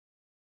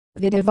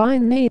The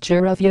divine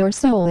nature of your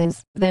soul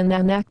is then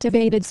an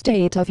activated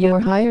state of your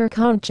higher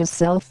conscious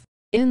self,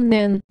 in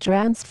then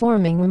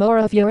transforming more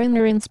of your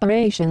inner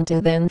inspiration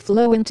to then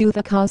flow into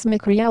the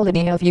cosmic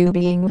reality of you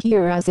being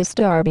here as a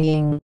star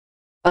being.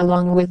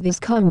 Along with this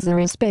comes a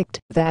respect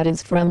that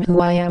is from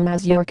who I am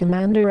as your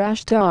Commander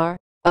Ashtar,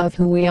 of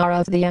who we are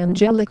of the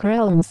angelic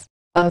realms,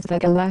 of the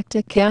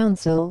Galactic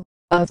Council,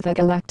 of the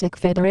Galactic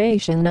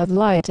Federation of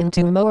Light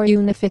into more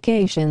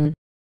unification.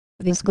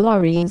 This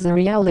glory is a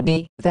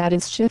reality that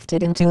is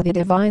shifted into the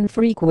divine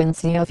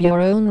frequency of your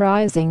own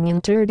rising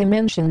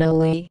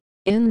interdimensionally,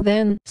 in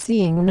then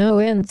seeing no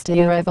ends to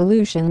your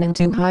evolution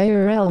into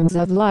higher realms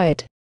of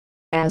light.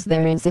 As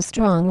there is a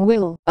strong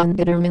will and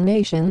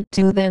determination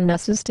to then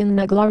assist in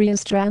the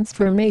glorious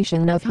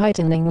transformation of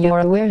heightening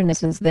your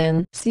awarenesses,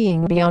 then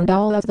seeing beyond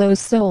all of those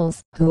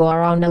souls who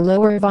are on a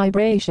lower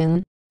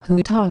vibration,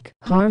 who talk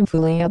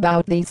harmfully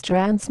about these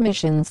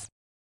transmissions.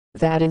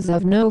 That is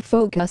of no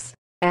focus,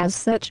 as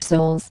such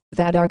souls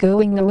that are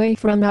going away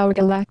from our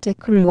galactic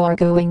crew are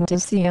going to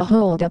see a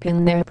hold up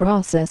in their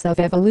process of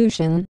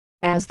evolution,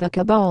 as the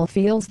Cabal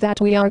feels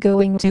that we are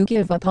going to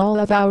give up all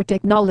of our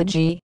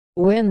technology,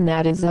 when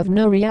that is of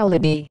no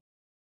reality.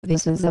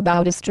 This is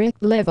about a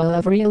strict level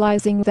of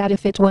realizing that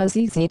if it was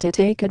easy to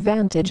take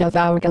advantage of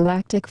our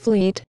galactic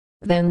fleet,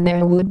 then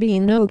there would be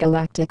no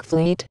galactic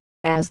fleet,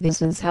 as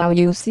this is how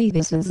you see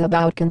this is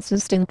about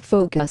consistent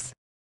focus.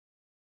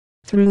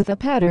 Through the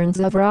patterns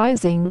of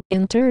rising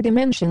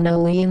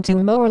interdimensionally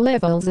into more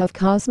levels of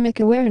cosmic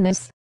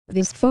awareness,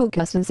 this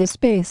focus is a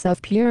space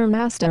of pure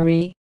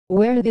mastery,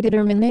 where the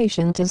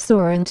determination to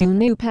soar into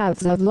new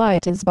paths of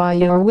light is by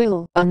your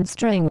will and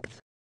strength.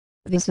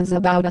 This is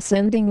about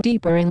ascending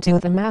deeper into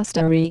the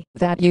mastery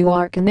that you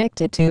are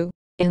connected to,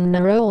 in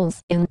the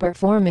roles in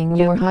performing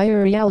your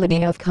higher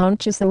reality of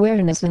conscious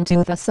awareness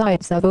into the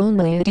sights of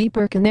only a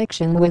deeper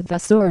connection with the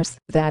source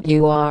that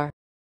you are.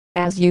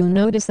 As you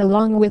notice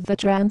along with the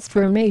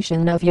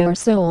transformation of your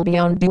soul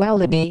beyond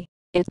duality,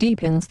 it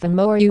deepens the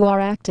more you are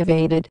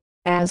activated,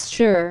 as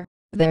sure,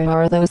 there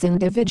are those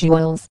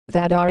individuals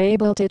that are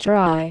able to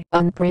try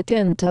and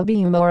pretend to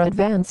be more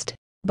advanced,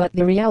 but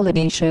the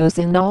reality shows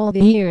in all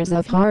the years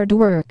of hard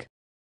work.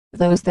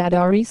 Those that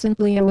are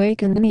recently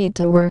awakened need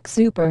to work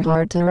super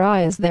hard to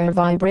rise their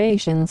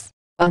vibrations,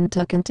 and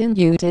to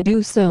continue to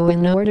do so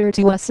in order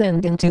to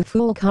ascend into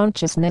full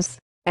consciousness,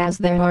 as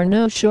there are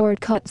no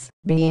shortcuts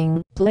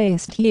being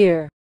placed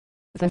here.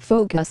 The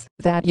focus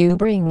that you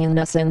bring in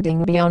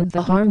ascending beyond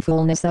the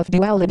harmfulness of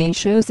duality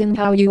shows in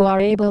how you are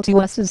able to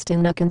assist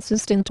in a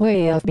consistent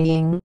way of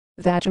being,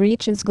 that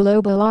reaches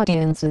global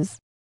audiences.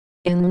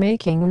 In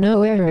making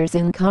no errors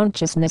in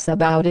consciousness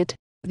about it,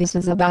 this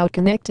is about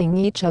connecting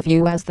each of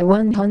you as the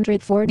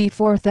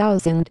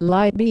 144,000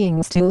 light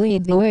beings to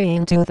lead the way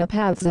into the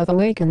paths of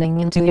awakening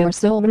into your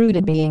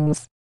soul-rooted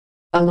beings.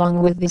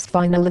 Along with this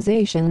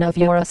finalization of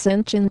your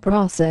ascension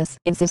process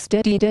is a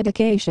steady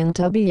dedication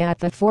to be at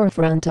the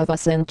forefront of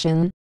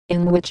ascension,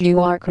 in which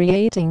you are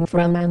creating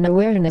from an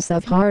awareness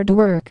of hard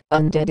work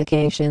and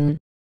dedication.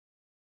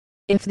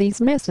 If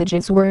these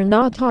messages were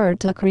not hard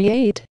to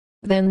create,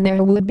 then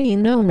there would be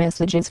no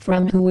messages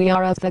from who we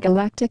are of the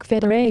Galactic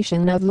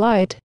Federation of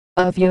Light,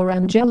 of your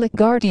angelic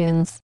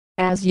guardians,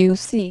 as you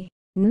see.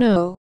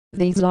 No,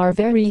 these are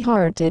very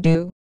hard to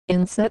do,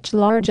 in such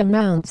large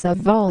amounts of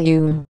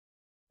volume.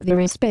 The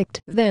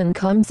respect then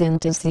comes in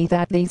to see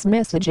that these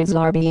messages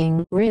are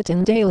being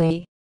written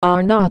daily,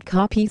 are not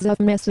copies of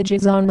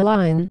messages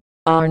online,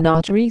 are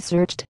not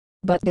researched,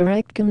 but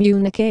direct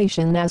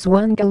communication as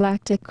one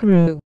galactic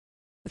crew.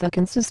 The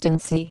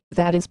consistency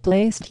that is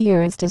placed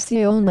here is to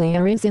see only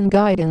a risen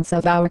guidance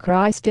of our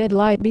Christed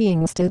light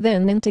beings to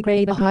then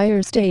integrate a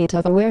higher state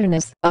of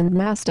awareness and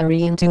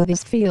mastery into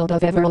this field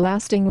of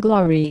everlasting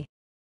glory.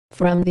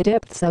 From the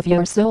depths of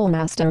your soul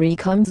mastery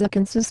comes a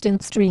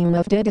consistent stream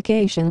of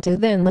dedication to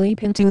then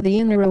leap into the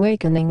inner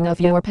awakening of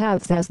your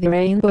paths as the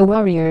rainbow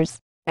warriors,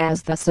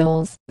 as the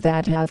souls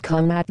that have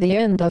come at the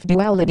end of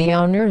duality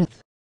on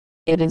earth.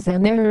 It is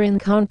an error in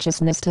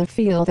consciousness to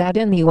feel that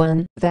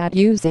anyone that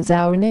uses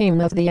our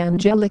name of the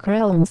angelic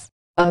realms,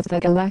 of the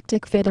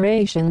Galactic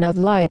Federation of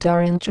Light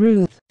are in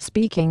truth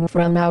speaking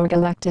from our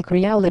galactic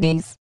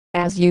realities,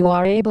 as you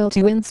are able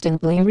to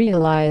instantly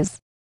realize.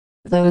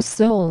 Those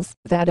souls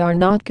that are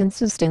not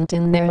consistent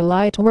in their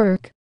light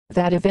work,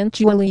 that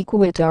eventually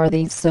quit are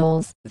these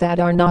souls that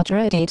are not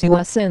ready to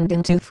ascend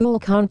into full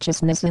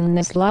consciousness in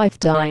this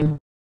lifetime.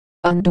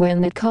 And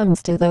when it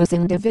comes to those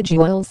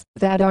individuals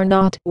that are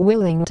not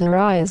willing to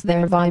rise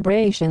their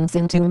vibrations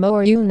into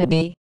more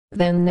unity,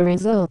 then the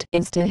result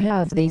is to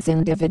have these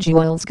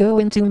individuals go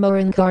into more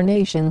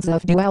incarnations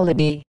of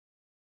duality.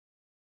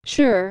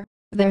 Sure,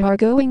 there are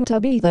going to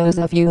be those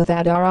of you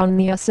that are on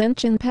the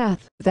ascension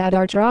path that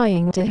are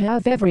trying to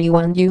have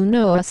everyone you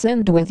know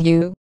ascend with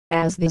you,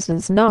 as this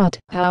is not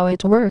how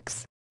it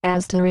works.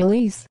 As to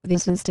release,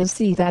 this is to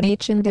see that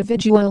each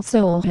individual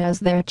soul has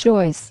their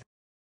choice.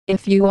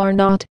 If you are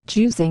not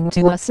choosing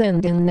to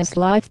ascend in this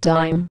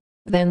lifetime,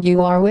 then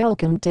you are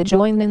welcome to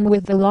join in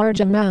with the large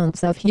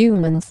amounts of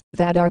humans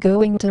that are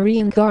going to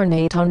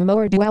reincarnate on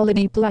more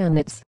duality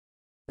planets.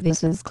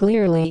 This is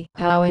clearly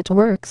how it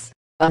works,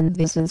 and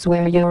this is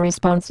where your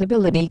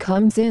responsibility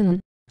comes in,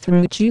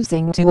 through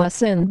choosing to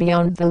ascend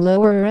beyond the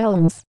lower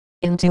realms,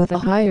 into the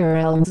higher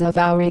realms of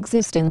our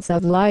existence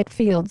of light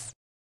fields.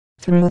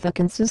 Through the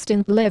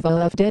consistent level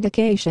of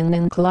dedication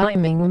in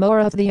climbing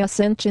more of the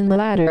ascension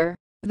ladder,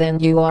 then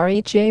you are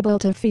each able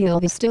to feel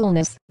the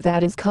stillness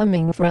that is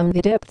coming from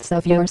the depths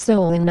of your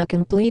soul in a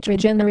complete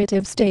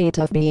regenerative state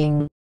of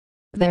being.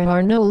 There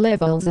are no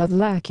levels of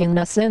lack in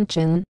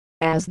ascension,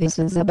 as this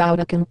is about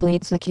a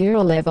complete secure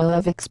level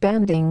of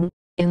expanding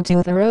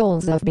into the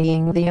roles of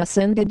being the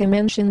ascended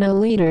dimensional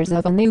leaders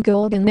of a new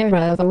golden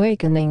era of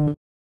awakening.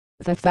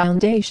 The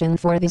foundation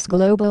for this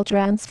global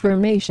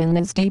transformation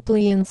is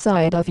deeply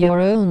inside of your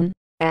own,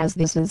 as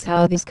this is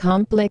how this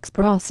complex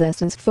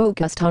process is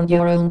focused on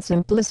your own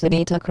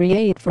simplicity to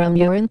create from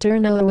your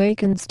internal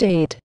awakened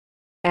state.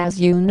 As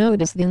you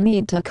notice the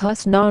need to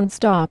cuss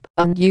non-stop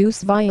and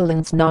use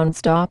violence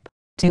non-stop,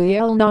 to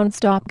yell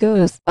non-stop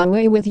goes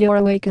away with your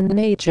awakened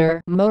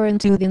nature more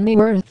into the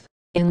new earth,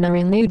 in a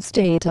renewed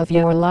state of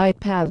your light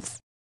paths.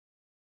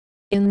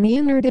 In the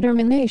inner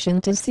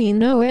determination to see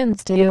no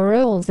ends to your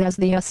roles as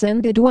the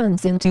ascended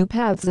ones into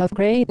paths of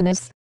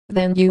greatness,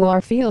 then you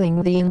are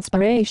feeling the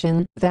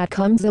inspiration that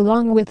comes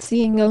along with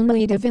seeing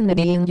only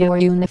divinity in your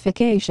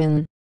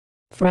unification.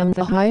 From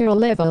the higher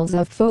levels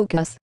of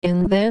focus,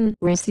 in then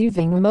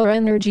receiving more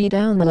energy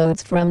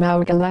downloads from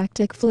our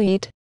galactic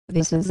fleet,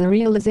 this is a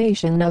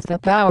realization of the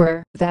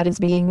power that is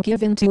being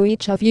given to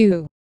each of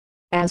you.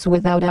 As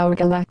without our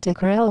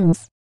galactic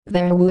realms,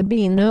 there would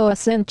be no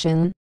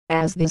ascension,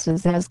 as this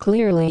is as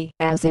clearly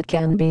as it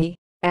can be,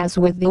 as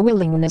with the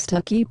willingness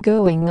to keep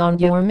going on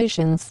your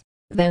missions,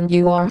 then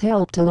you are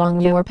helped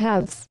along your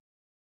paths.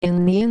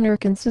 In the inner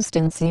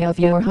consistency of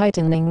your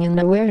heightening in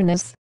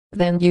awareness,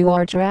 then you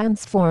are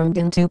transformed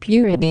into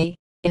purity,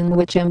 in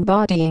which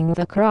embodying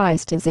the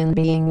Christ is in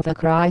being the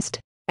Christ,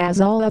 as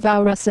all of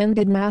our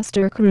ascended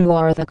master crew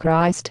are the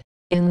Christ,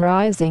 in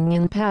rising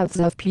in paths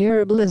of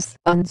pure bliss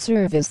and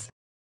service.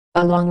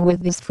 Along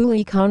with this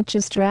fully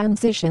conscious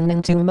transition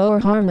into more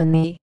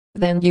harmony,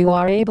 then you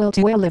are able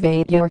to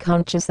elevate your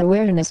conscious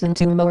awareness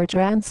into more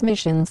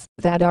transmissions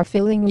that are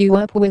filling you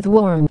up with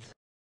warmth.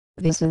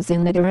 This is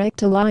in a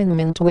direct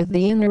alignment with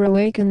the inner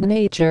awakened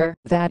nature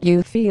that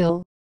you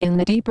feel, in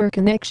the deeper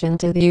connection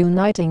to the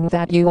uniting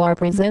that you are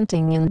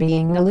presenting in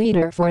being a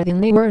leader for the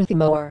new earth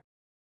more.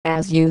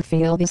 As you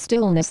feel the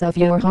stillness of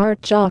your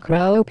heart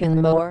chakra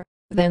open more,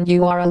 then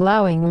you are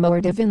allowing more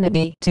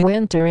divinity to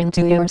enter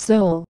into your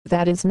soul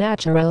that is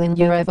natural in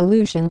your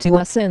evolution to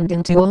ascend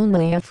into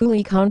only a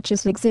fully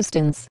conscious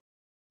existence.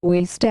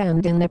 We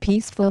stand in the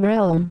peaceful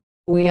realm.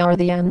 We are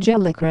the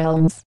angelic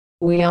realms.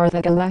 We are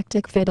the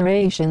Galactic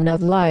Federation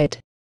of Light.